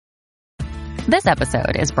This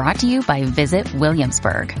episode is brought to you by Visit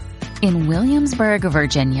Williamsburg. In Williamsburg,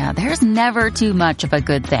 Virginia, there's never too much of a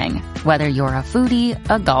good thing. Whether you're a foodie,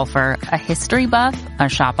 a golfer, a history buff, a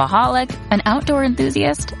shopaholic, an outdoor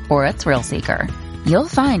enthusiast, or a thrill seeker, you'll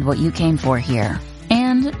find what you came for here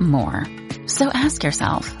and more. So ask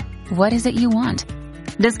yourself, what is it you want?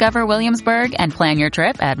 Discover Williamsburg and plan your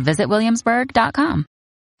trip at visitwilliamsburg.com.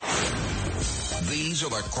 These are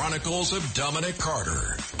the Chronicles of Dominic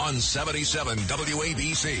Carter on 77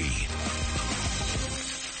 WABC.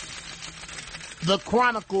 The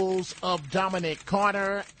Chronicles of Dominic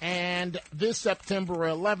Carter, and this September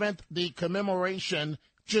 11th, the commemoration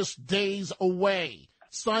just days away,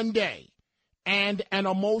 Sunday, and an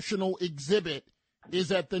emotional exhibit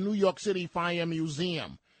is at the New York City Fire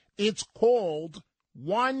Museum. It's called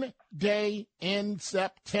One Day in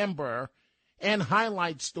September and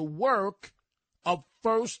highlights the work of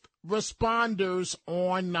first responders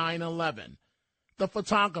on 9/11. The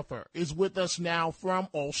photographer is with us now from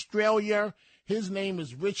Australia. His name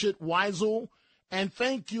is Richard Weisel, and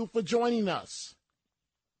thank you for joining us.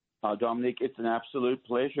 Dominic, it's an absolute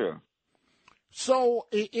pleasure. So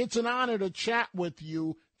it's an honor to chat with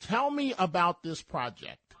you. Tell me about this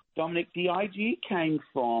project. Dominic, the idea came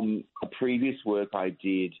from a previous work I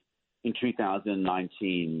did in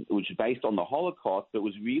 2019, which was based on the Holocaust, but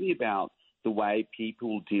was really about the way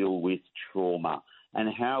people deal with trauma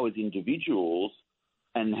and how as individuals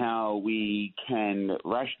and how we can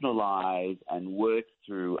rationalize and work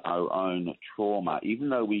through our own trauma. Even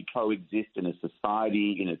though we coexist in a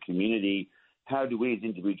society, in a community, how do we as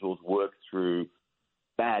individuals work through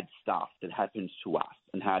bad stuff that happens to us,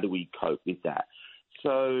 and how do we cope with that?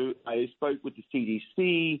 So I spoke with the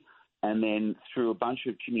CDC, and then through a bunch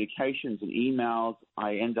of communications and emails,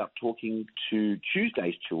 I end up talking to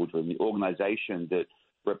Tuesday's Children, the organization that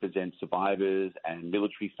represents survivors and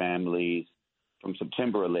military families from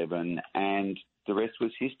September 11, and the rest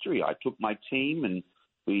was history. I took my team, and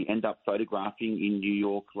we end up photographing in New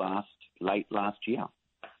York late last year.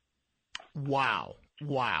 Wow.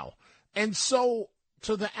 And so,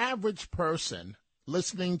 to the average person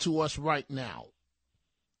listening to us right now,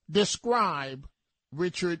 describe,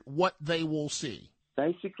 Richard, what they will see.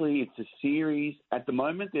 Basically, it's a series. At the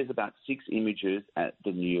moment, there's about 6 images at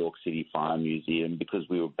the New York City Fire Museum because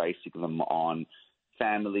we were basing them on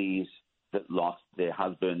families that lost their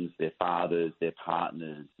husbands, their fathers, their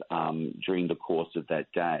partners during the course of that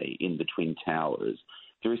day in the Twin Towers.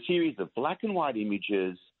 There are a series of black and white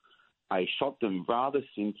images. I shot them rather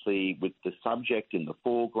simply with the subject in the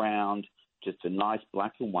foreground, just a nice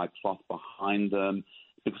black and white cloth behind them,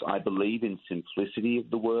 because I believe in simplicity of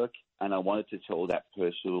the work, and I wanted to tell that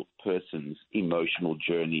person's emotional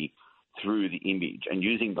journey through the image and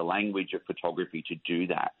using the language of photography to do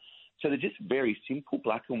that. So they're just very simple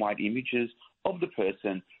black and white images of the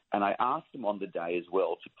person, and I asked them on the day as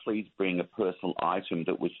well to please bring a personal item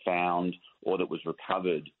that was found or that was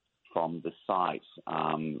recovered from the site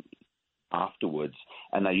afterwards.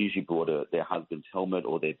 And they usually brought their husband's helmet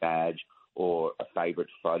or their badge or a favourite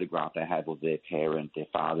photograph they have of their parent, their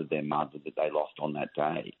father, their mother that they lost on that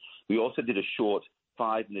day. We also did a short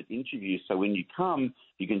 5-minute interview, so when you come,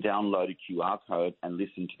 you can download a QR code and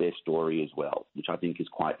listen to their story as well, which I think is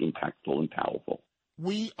quite impactful and powerful.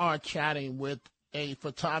 We are chatting with a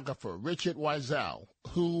photographer, Richard Weisel,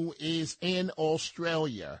 who is in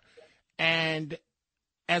Australia. And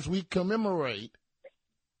as we commemorate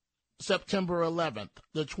September 11th,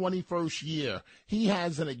 the 21st year, he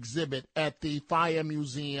has an exhibit at the Fire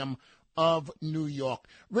Museum of New York.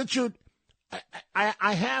 Richard,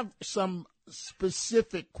 I have some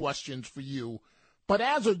specific questions for you, but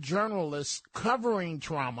as a journalist covering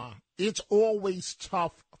trauma, it's always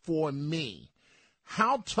tough for me.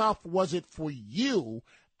 How tough was it for you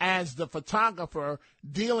as the photographer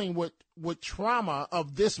dealing with trauma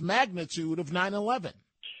of this magnitude of 9/11?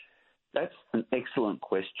 That's an excellent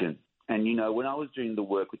question. And, you know, when I was doing the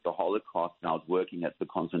work with the Holocaust and I was working at the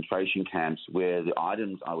concentration camps where the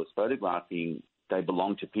items I was photographing, they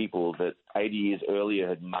belonged to people that 80 years earlier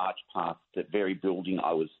had marched past that very building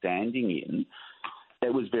I was standing in,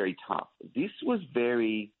 it was very tough. This was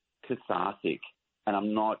very cathartic, and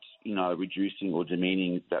I'm not, you know, reducing or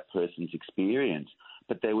demeaning that person's experience,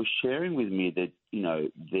 but they were sharing with me that, you know,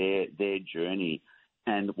 their journey.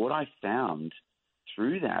 And what I found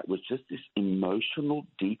through that was just this emotional,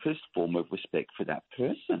 deepest form of respect for that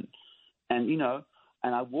person. And, you know,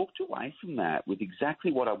 and I walked away from that with exactly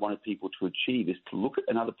what I wanted people to achieve, is to look at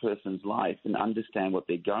another person's life and understand what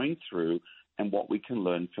they're going through and what we can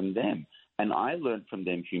learn from them. And I learned from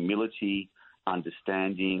them humility,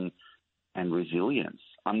 understanding, and resilience.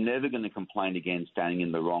 I'm never going to complain again standing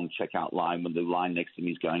in the wrong checkout line when the line next to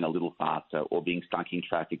me is going a little faster or being stuck in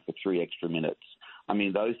traffic for 3 extra minutes. I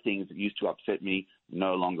mean, those things that used to upset me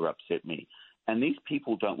no longer upset me. And these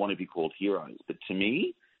people don't want to be called heroes. But to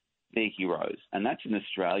me, they're heroes. And that's an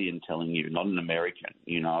Australian telling you, not an American.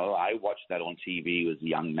 You know, I watched that on TV as a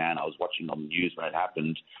young man. I was watching on the news when it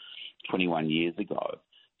happened 21 years ago.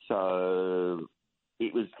 So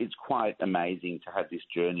it's quite amazing to have this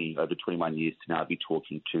journey over 21 years to now be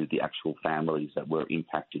talking to the actual families that were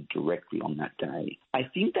impacted directly on that day. I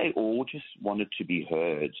think they all just wanted to be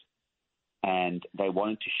heard and they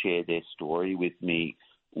wanted to share their story with me.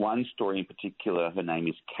 One story in particular, her name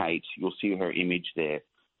is Kate. You'll see her image there.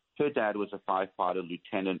 Her dad was a firefighter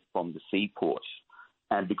lieutenant from the seaport.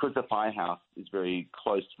 And because the firehouse is very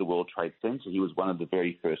close to the World Trade Center, he was one of the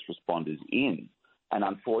very first responders in. And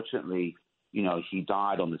unfortunately, you know, he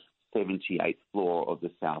died on the 78th floor of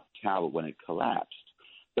the South Tower when it collapsed.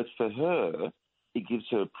 But for her, it gives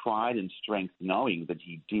her pride and strength knowing that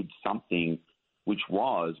he did something which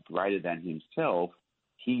was greater than himself.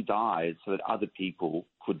 He died so that other people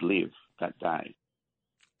could live that day.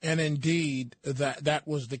 And indeed, that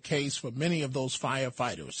was the case for many of those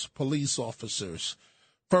firefighters, police officers,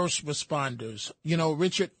 first responders. You know,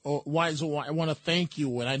 Richard Weisel, I want to thank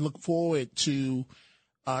you, and I look forward to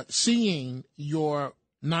seeing your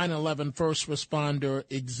 9/11 first responder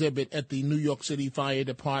exhibit at the New York City Fire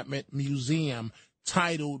Department Museum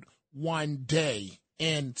titled One Day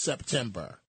in September.